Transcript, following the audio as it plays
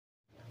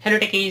Hello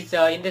techies,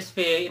 in this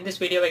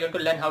video we're going to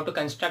learn how to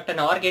construct an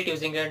OR gate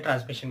using a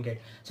transmission gate.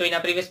 So in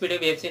our previous video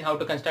we have seen how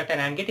to construct an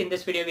AND gate. In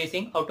this video we are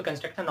seeing how to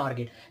construct an OR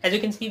gate. As you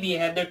can see, we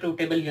have the truth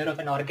table here of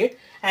an OR gate,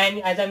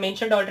 and as I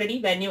mentioned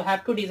already, when you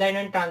have to design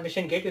a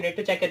transmission gate, you need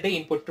to check at the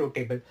input truth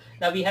table.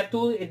 Now we have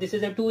this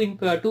is a two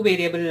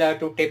variable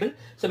truth table.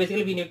 So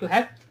basically we need to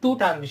have two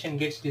transmission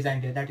gates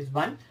designed here, that is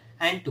 1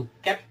 and 2,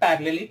 kept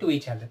parallelly to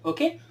each other.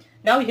 Okay.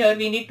 Now here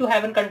we need to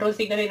have a control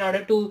signal in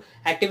order to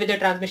activate the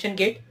transmission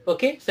gate,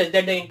 okay, such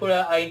that the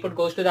input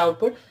goes to the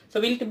output. So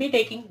we'll be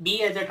taking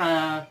B as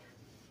a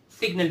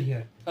signal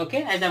here,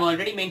 okay. As I've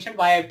already mentioned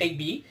why I take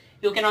B.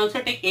 You can also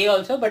take A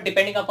also, but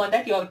depending upon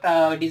that your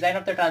design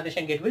of the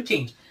transmission gate will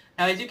change.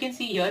 Now as you can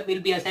see here,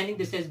 we'll be assigning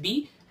this as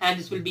B, and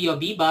this will be your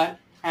B bar,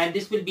 and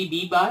this will be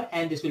B bar,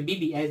 and this will be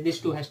B, as this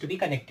two has to be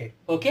connected,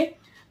 okay.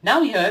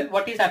 Now here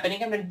what is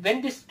happening, and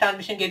when this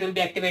transmission gate will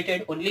be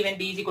activated only when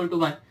B is equal to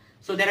 1.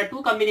 So there are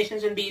two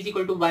combinations when B is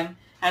equal to 1,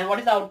 and what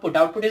is the output?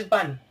 Output is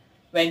 1.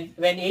 When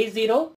A is 0,